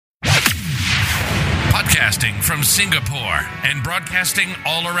Broadcasting from Singapore and broadcasting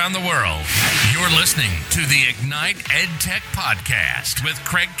all around the world. You're listening to the Ignite EdTech Podcast with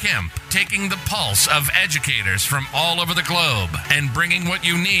Craig Kemp, taking the pulse of educators from all over the globe and bringing what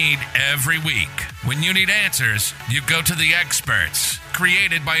you need every week. When you need answers, you go to the experts.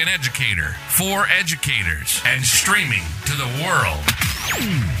 Created by an educator, for educators, and streaming to the world.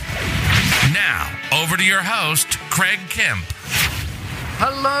 Now, over to your host, Craig Kemp.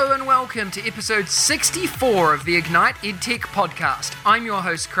 Hello and welcome to episode 64 of the Ignite EdTech Podcast. I'm your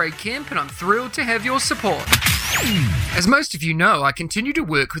host, Craig Kemp, and I'm thrilled to have your support. As most of you know, I continue to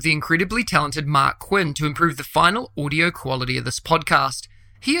work with the incredibly talented Mark Quinn to improve the final audio quality of this podcast.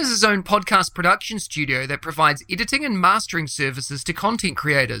 He has his own podcast production studio that provides editing and mastering services to content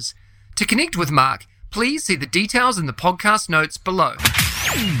creators. To connect with Mark, please see the details in the podcast notes below.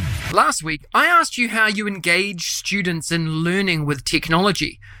 Last week, I asked you how you engage students in learning with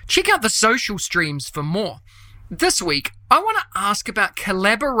technology. Check out the social streams for more. This week, I want to ask about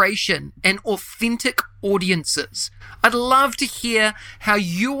collaboration and authentic audiences. I'd love to hear how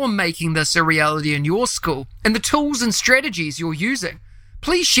you're making this a reality in your school and the tools and strategies you're using.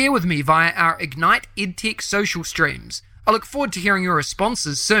 Please share with me via our Ignite EdTech social streams. I look forward to hearing your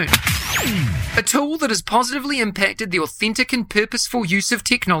responses soon. A tool that has positively impacted the authentic and purposeful use of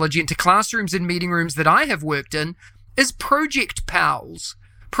technology into classrooms and meeting rooms that I have worked in is Project Pals.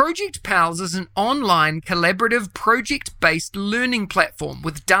 Project Pals is an online collaborative project-based learning platform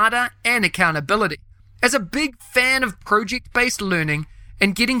with data and accountability. As a big fan of project-based learning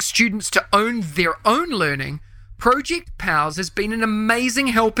and getting students to own their own learning, Project Pals has been an amazing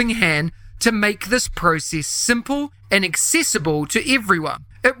helping hand to make this process simple and accessible to everyone.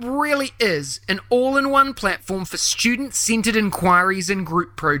 It really is an all-in-one platform for student-centered inquiries and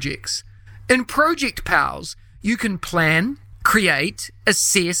group projects. In Project Pals, you can plan, create,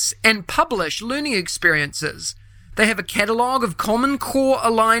 assess, and publish learning experiences. They have a catalogue of common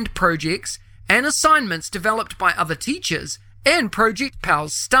core-aligned projects and assignments developed by other teachers and Project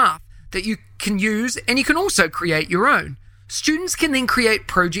Pals staff that you can use, and you can also create your own. Students can then create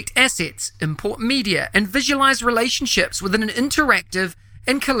project assets, import media, and visualize relationships within an interactive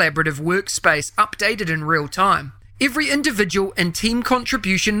and collaborative workspace updated in real time. Every individual and team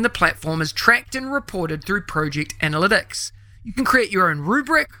contribution in the platform is tracked and reported through Project Analytics. You can create your own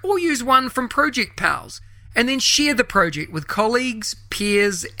rubric or use one from Project Pals, and then share the project with colleagues,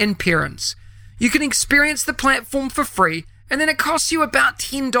 peers, and parents. You can experience the platform for free, and then it costs you about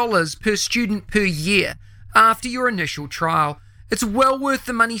 $10 per student per year after your initial trial. It's well worth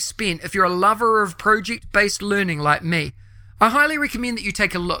the money spent if you're a lover of project-based learning like me. I highly recommend that you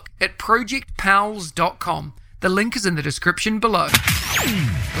take a look at projectpals.com. The link is in the description below.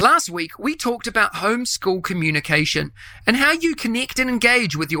 Last week, we talked about homeschool communication and how you connect and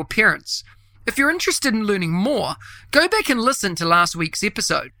engage with your parents. If you're interested in learning more, go back and listen to last week's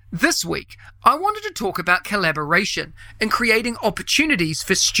episode. This week, I wanted to talk about collaboration and creating opportunities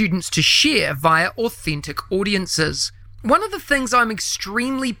for students to share via authentic audiences. One of the things I'm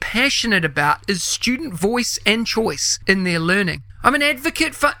extremely passionate about is student voice and choice in their learning. I'm an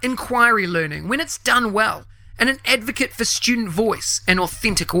advocate for inquiry learning when it's done well, and an advocate for student voice and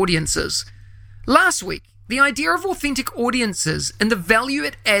authentic audiences. Last week, the idea of authentic audiences and the value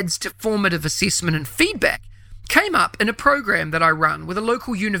it adds to formative assessment and feedback came up in a program that I run with a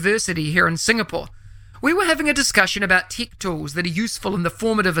local university here in Singapore. We were having a discussion about tech tools that are useful in the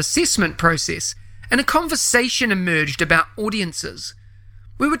formative assessment process, and a conversation emerged about audiences.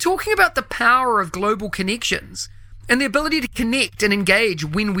 We were talking about the power of global connections and the ability to connect and engage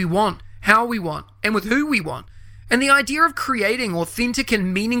when we want, how we want, and with who we want, and the idea of creating authentic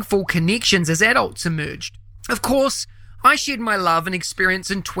and meaningful connections as adults emerged. Of course, I shared my love and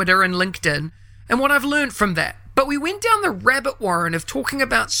experience in Twitter and LinkedIn and what I've learned from that, but we went down the rabbit warren of talking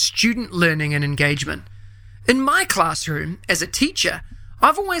about student learning and engagement. In my classroom, as a teacher,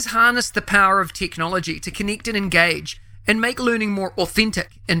 I've always harnessed the power of technology to connect and engage and make learning more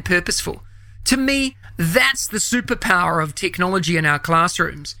authentic and purposeful. To me, that's the superpower of technology in our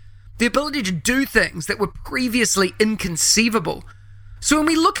classrooms, the ability to do things that were previously inconceivable. So when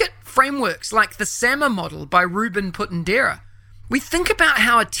we look at frameworks like the SAMR model by Ruben Putindara, we think about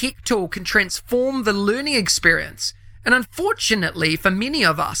how a tech tool can transform the learning experience, and unfortunately for many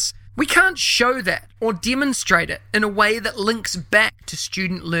of us, we can't show that or demonstrate it in a way that links back to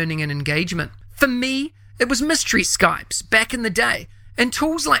student learning and engagement. For me, it was mystery Skypes back in the day, and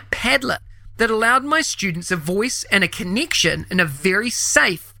tools like Padlet that allowed my students a voice and a connection in a very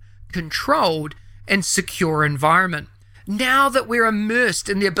safe, controlled, and secure environment. Now that we're immersed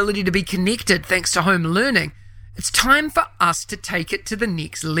in the ability to be connected thanks to home learning, it's time for us to take it to the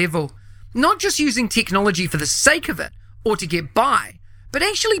next level. Not just using technology for the sake of it or to get by, but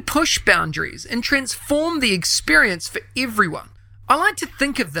actually push boundaries and transform the experience for everyone. I like to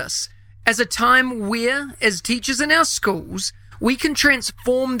think of this as a time where, as teachers in our schools, we can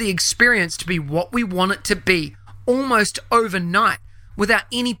transform the experience to be what we want it to be almost overnight without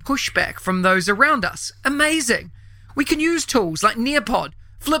any pushback from those around us. Amazing. We can use tools like Nearpod,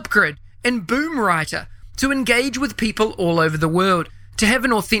 Flipgrid, and Boomwriter to engage with people all over the world. To have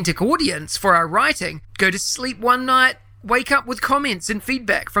an authentic audience for our writing, go to sleep one night, wake up with comments and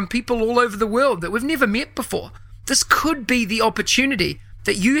feedback from people all over the world that we've never met before. This could be the opportunity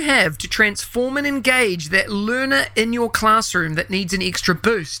that you have to transform and engage that learner in your classroom that needs an extra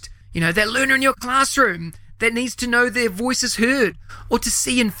boost. That learner in your classroom that needs to know their voice is heard, or to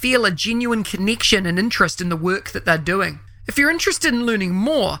see and feel a genuine connection and interest in the work that they're doing. If you're interested in learning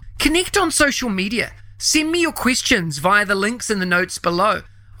more, connect on social media. Send me your questions via the links in the notes below.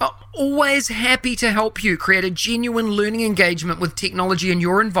 I'm always happy to help you create a genuine learning engagement with technology in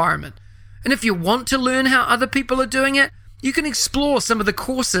your environment. And if you want to learn how other people are doing it, you can explore some of the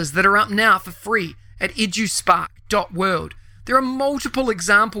courses that are up now for free at eduspark.world. There are multiple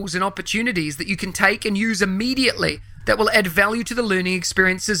examples and opportunities that you can take and use immediately that will add value to the learning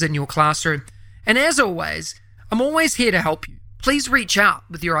experiences in your classroom. And as always, I'm always here to help you. Please reach out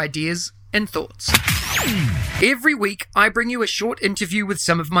with your ideas and thoughts. Every week, I bring you a short interview with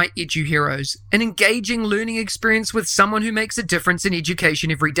some of my edu heroes, an engaging learning experience with someone who makes a difference in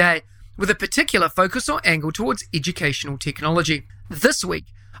education every day, with a particular focus or angle towards educational technology. This week,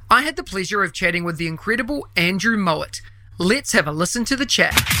 I had the pleasure of chatting with the incredible Andrew Mowat. Let's have a listen to the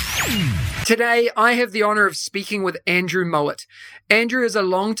chat. Today, I have the honor of speaking with Andrew Mowat. Andrew is a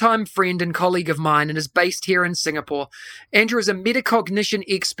longtime friend and colleague of mine and is based here in Singapore. Andrew is a metacognition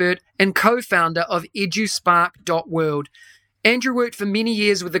expert and co-founder of eduspark.world. Andrew worked for many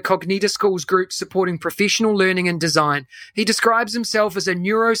years with the Cognita Schools Group supporting professional learning and design. He describes himself as a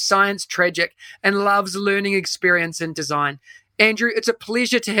neuroscience tragic and loves learning experience and design. Andrew, it's a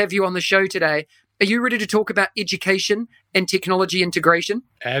pleasure to have you on the show today. Are you ready to talk about education and technology integration?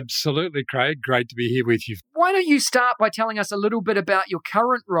 Absolutely, Craig. Great to be here with you. Why don't you start by telling us a little bit about your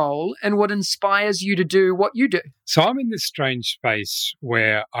current role and what inspires you to do what you do? So I'm in this strange space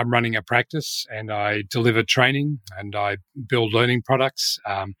where I'm running a practice and I deliver training and I build learning products,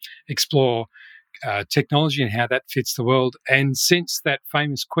 explore technology and how that fits the world. And since that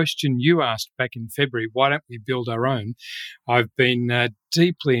famous question you asked back in February, why don't we build our own? I've been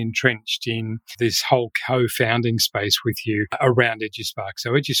deeply entrenched in this whole co-founding space with you around EduSpark.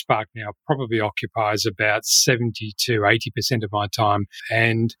 So EduSpark now probably occupies about 70 to 80% of my time.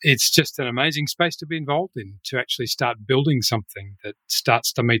 And it's just an amazing space to be involved in, to actually start building something that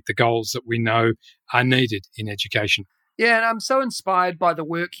starts to meet the goals that we know are needed in education. Yeah, and I'm so inspired by the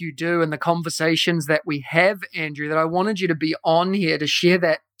work you do and the conversations that we have, Andrew, that I wanted you to be on here to share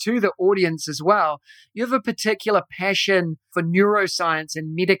that to the audience as well. You have a particular passion for neuroscience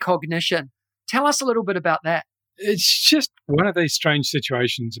and metacognition. Tell us a little bit about that. It's just one of these strange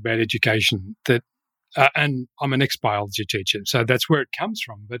situations about education that and I'm an ex-biology teacher, so that's where it comes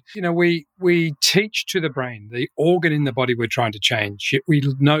from. But, we teach to the brain, the organ in the body we're trying to change, yet we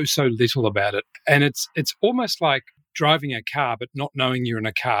know so little about it. And it's almost like driving a car but not knowing you're in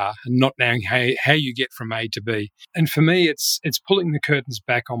a car and not knowing how you get from A to B. And for me, it's pulling the curtains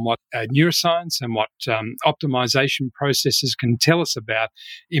back on what neuroscience and what optimization processes can tell us about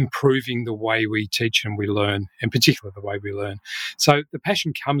improving the way we teach and we learn, in particular the way we learn. So the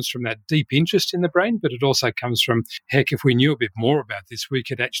passion comes from that deep interest in the brain, but it also comes from, heck, if we knew a bit more about this, we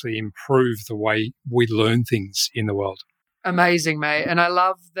could actually improve the way we learn things in the world. Amazing, mate. And I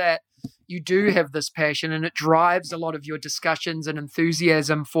love that you do have this passion and it drives a lot of your discussions and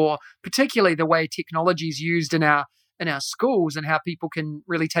enthusiasm for particularly the way technology is used in our schools and how people can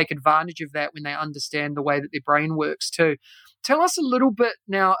really take advantage of that when they understand the way that their brain works too. Tell us a little bit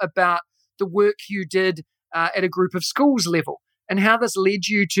now about the work you did at a group of schools level and how this led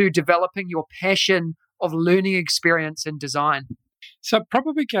you to developing your passion of learning experience and design. So it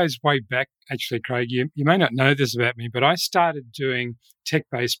probably goes way back, actually, Craig. You may not know this about me, but I started doing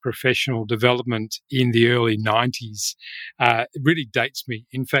tech-based professional development in the early 90s. It really dates me.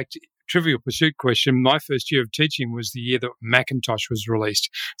 In fact, Trivial Pursuit question, my first year of teaching was the year that Macintosh was released.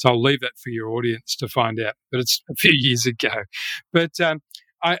 So I'll leave that for your audience to find out, but it's a few years ago. But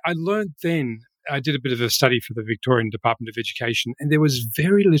I learned then, I did a bit of a study for the Victorian Department of Education, and there was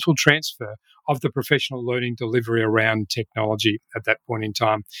very little transfer of the professional learning delivery around technology at that point in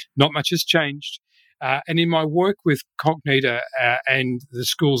time. Not much has changed. And in my work with Cognita and the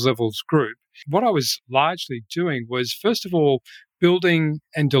schools levels group, what I was largely doing was, first of all, building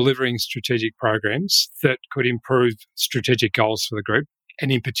and delivering strategic programs that could improve strategic goals for the group,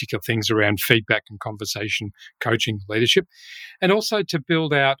 and in particular things around feedback and conversation, coaching, leadership, and also to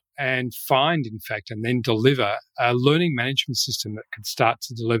build out and find, in fact, and then deliver a learning management system that could start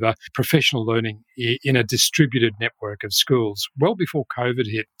to deliver professional learning in a distributed network of schools well before COVID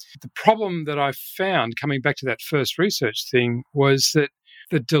hit. The problem that I found, coming back to that first research thing, was that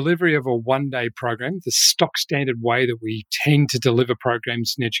the delivery of a one-day program, the stock standard way that we tend to deliver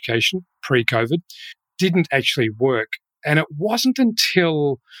programs in education pre-COVID, didn't actually work. And it wasn't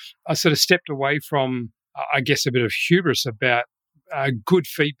until I sort of stepped away from, I guess, a bit of hubris about good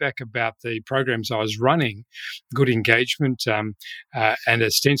feedback about the programs I was running, good engagement, and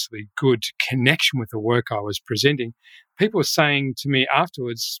ostensibly good connection with the work I was presenting. People were saying to me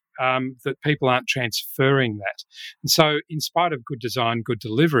afterwards that people aren't transferring that. And so in spite of good design, good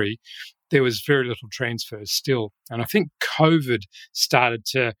delivery, there was very little transfer still. And I think COVID started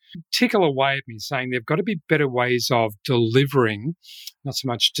to tickle away at me, saying there've got to be better ways of delivering, not so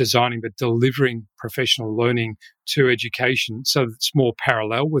much designing, but delivering professional learning to education so that it's more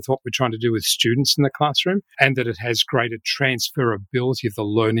parallel with what we're trying to do with students in the classroom, and that it has greater transferability of the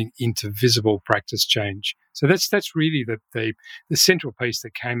learning into visible practice change. So that's really the central piece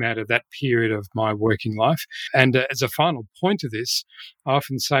that came out of that period of my working life. And as a final point to this, I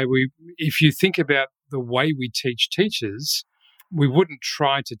often say if you think about the way we teach teachers, we wouldn't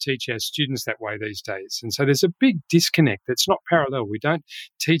try to teach our students that way these days. And so there's a big disconnect that's not parallel. We don't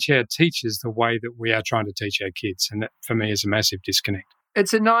teach our teachers the way that we are trying to teach our kids. And that, for me, is a massive disconnect.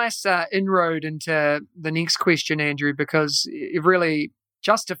 It's a nice inroad into the next question, Andrew, because it really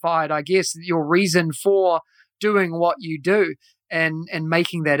justified, I guess, your reason for doing what you do and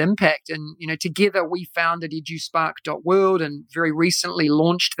making that impact. And, together we founded eduspark.world and very recently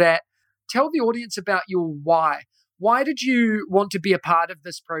launched that. Tell the audience about your why. Why did you want to be a part of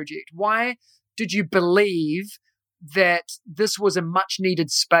this project? Why did you believe that this was a much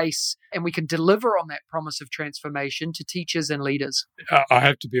needed space and we can deliver on that promise of transformation to teachers and leaders? I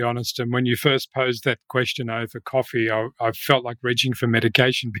have to be honest, and when you first posed that question over coffee, I felt like reaching for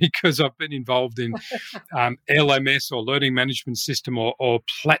medication because I've been involved in LMS or learning management system or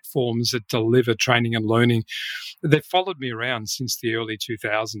platforms that deliver training and learning. They've followed me around since the early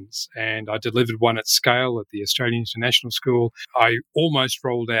 2000s, and I delivered one at scale at the Australian International School. I almost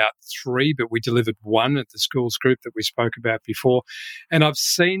rolled out 3, but we delivered 1 at the schools group that we spoke about before. And I've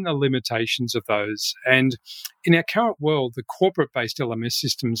seen the limitations of those. And in our current world, the corporate-based LMS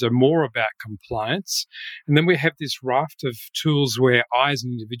systems are more about compliance. And then we have this raft of tools where I, as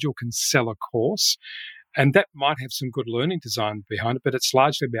an individual, can sell a course. And that might have some good learning design behind it, but it's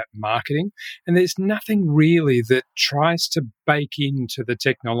largely about marketing. And there's nothing really that tries to bake into the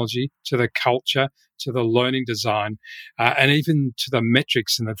technology, to the culture, to the learning design, and even to the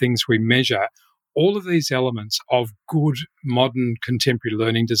metrics and the things we measure, all of these elements of good, modern, contemporary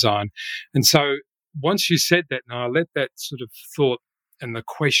learning design. And so once you said that, and I let that sort of thought and the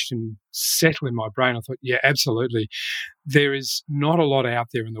question settle in my brain, I thought, yeah, absolutely. There is not a lot out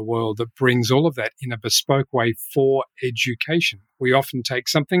there in the world that brings all of that in a bespoke way for education. We often take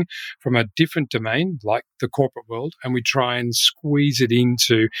something from a different domain, like the corporate world, and we try and squeeze it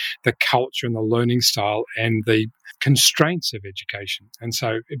into the culture and the learning style and the constraints of education. And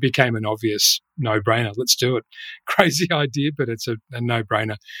so it became an obvious no-brainer. Let's do it. Crazy idea, but it's a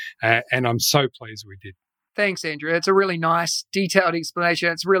no-brainer. And I'm so pleased we did. Thanks, Andrew. It's a really nice, detailed explanation.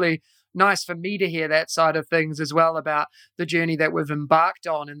 It's really nice for me to hear that side of things as well about the journey that we've embarked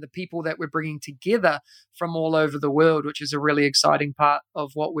on and the people that we're bringing together from all over the world, which is a really exciting part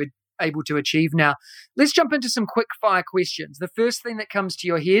of what we're able to achieve now. Let's jump into some quick fire questions. The first thing that comes to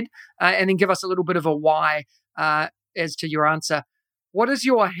your head, and then give us a little bit of a why as to your answer. What is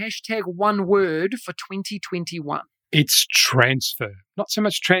your hashtag one word for 2021? It's transfer. Not so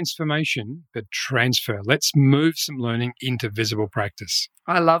much transformation, but transfer. Let's move some learning into visible practice.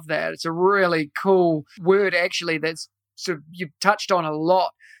 I love that. It's a really cool word, actually, that's sort of, you've touched on a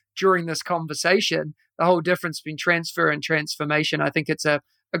lot during this conversation, the whole difference between transfer and transformation. I think it's a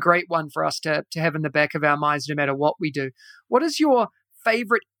great one for us to have in the back of our minds no matter what we do. What is your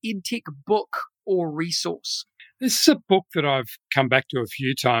favorite EdTech book or resource? This is a book that I've come back to a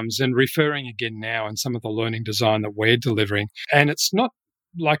few times and referring again now in some of the learning design that we're delivering. And it's not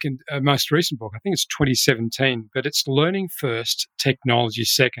like in a most recent book, I think it's 2017, but it's Learning First, Technology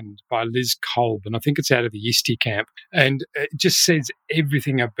Second by Liz Kolb. And I think it's out of the ISTE camp. And it just says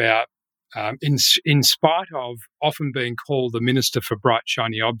everything about in spite of often being called the minister for bright,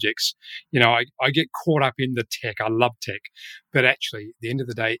 shiny objects, I get caught up in the tech. I love tech. But actually, at the end of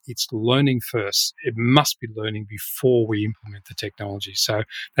the day, it's learning first. It must be learning before we implement the technology. So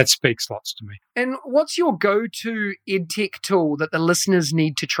that speaks lots to me. And what's your go-to EdTech tool that the listeners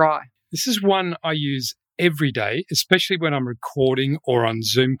need to try? This is one I use every day, especially when I'm recording or on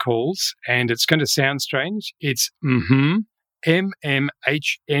Zoom calls. And it's going to sound strange. It's MMHMM.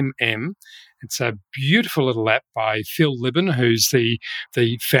 It's a beautiful little app by Phil Libin, who's the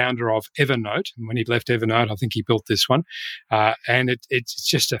founder of Evernote. And when he left Evernote, I think he built this one. And it's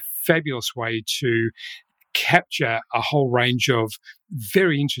just a fabulous way to capture a whole range of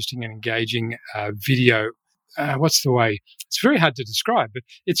very interesting and engaging video. What's the way? It's very hard to describe, but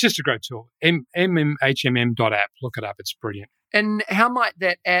it's just a great tool. MMHMM.app. Look it up. It's brilliant. And how might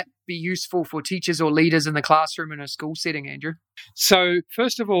that app be useful for teachers or leaders in the classroom in a school setting, Andrew? So,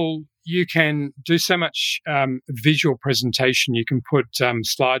 first of all, you can do so much visual presentation. You can put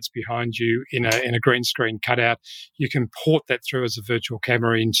slides behind you in a green screen cutout. You can port that through as a virtual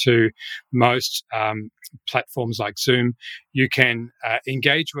camera into most platforms like Zoom. You can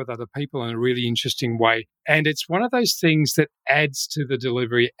engage with other people in a really interesting way. And it's one of those things that adds to the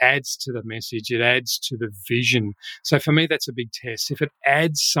delivery, adds to the message, it adds to the vision. So for me, that's a big test. If it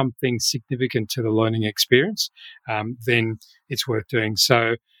adds something significant to the learning experience, then it's worth doing.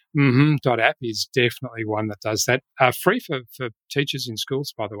 So app is definitely one that does that. Free for teachers in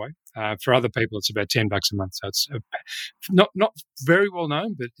schools, by the way. For other people, it's about $10 a month. So it's not very well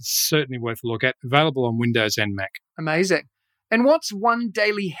known, but it's certainly worth a look at. Available on Windows and Mac. Amazing. And what's one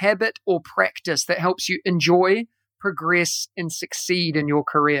daily habit or practice that helps you enjoy, progress, and succeed in your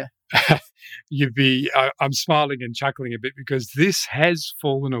career? I'm smiling and chuckling a bit because this has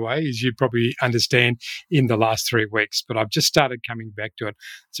fallen away, as you probably understand, in the last 3 weeks. But I've just started coming back to it.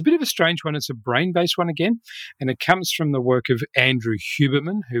 It's a bit of a strange one. It's a brain-based one again, and it comes from the work of Andrew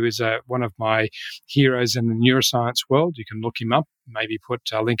Huberman, who is one of my heroes in the neuroscience world. You can look him up. Maybe put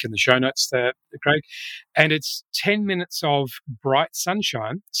a link in the show notes there, Craig. And it's 10 minutes of bright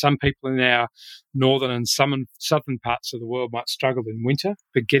sunshine. Some people in our northern and southern parts of the world might struggle in winter,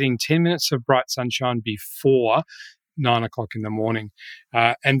 but getting 10 minutes of bright sunshine before 9 o'clock in the morning.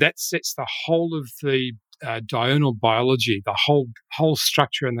 And that sets the whole of the diurnal biology, the whole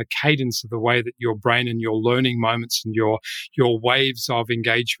structure and the cadence of the way that your brain and your learning moments and your waves of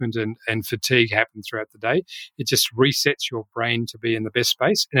engagement and fatigue happen throughout the day. It just resets your brain to be in the best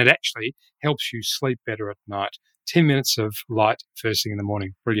space, and it actually helps you sleep better at night. 10 minutes of light first thing in the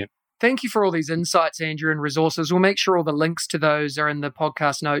morning. Brilliant. Thank you for all these insights, Andrew, and resources. We'll make sure all the links to those are in the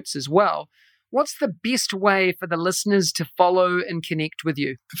podcast notes as well. What's the best way for the listeners to follow and connect with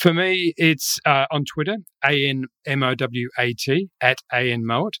you? For me, it's on Twitter, ANMOWAT,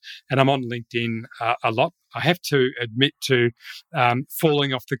 @ANMOWAT, and I'm on LinkedIn a lot. I have to admit to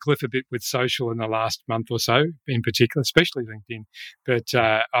falling off the cliff a bit with social in the last month or so, in particular, especially LinkedIn. But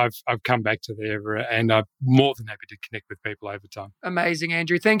I've come back to there, and I'm more than happy to connect with people over time. Amazing,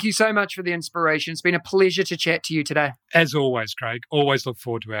 Andrew. Thank you so much for the inspiration. It's been a pleasure to chat to you today. As always, Craig. Always look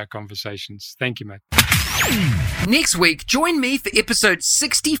forward to our conversations. Thank you, mate. Next week, join me for episode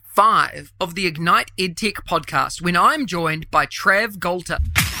 65 of the Ignite EdTech podcast when I'm joined by Trav Golter.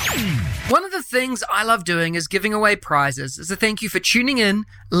 One of the things I love doing is giving away prizes as a thank you for tuning in,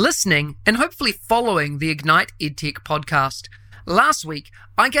 listening, and hopefully following the Ignite EdTech podcast. Last week,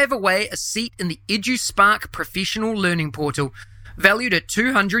 I gave away a seat in the EduSpark professional learning portal, valued at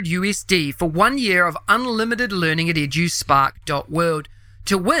 $200 for 1 year of unlimited learning at eduspark.world.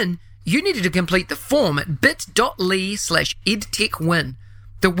 To win, you needed to complete the form at bit.ly/edtechwin.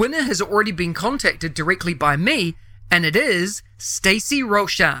 The winner has already been contacted directly by me, and it is Stacey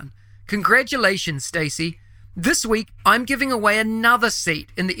Roshan. Congratulations, Stacey. This week, I'm giving away another seat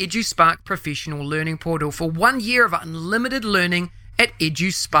in the EduSpark professional learning portal for 1 year of unlimited learning at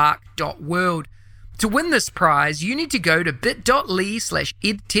eduspark.world. To win this prize, you need to go to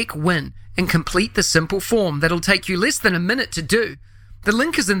bit.ly/edtechwin and complete the simple form that'll take you less than a minute to do. The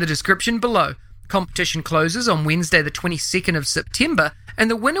link is in the description below. Competition closes on Wednesday the 22nd of September, and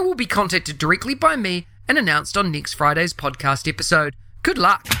the winner will be contacted directly by me and announced on next Friday's podcast episode. Good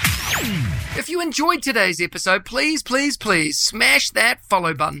luck. If you enjoyed today's episode, please smash that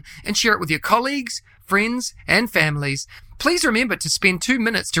follow button and share it with your colleagues, friends, and families. Please remember to spend 2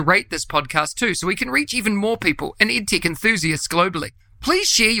 minutes to rate this podcast too, so we can reach even more people and EdTech enthusiasts globally. Please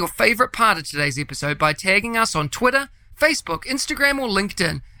share your favorite part of today's episode by tagging us on Twitter, Facebook, Instagram, or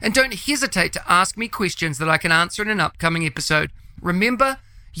LinkedIn, and don't hesitate to ask me questions that I can answer in an upcoming episode. Remember,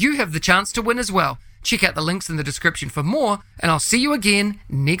 you have the chance to win as well. Check out the links in the description for more, and I'll see you again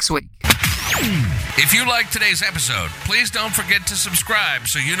next week. If you like today's episode, please don't forget to subscribe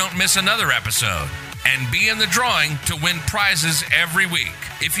so you don't miss another episode. And be in the drawing to win prizes every week.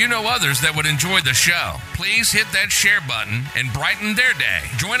 If you know others that would enjoy the show, please hit that share button and brighten their day.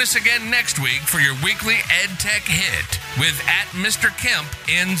 Join us again next week for your weekly EdTech hit with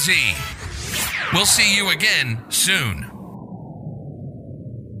 @MrKempNZ. We'll see you again soon.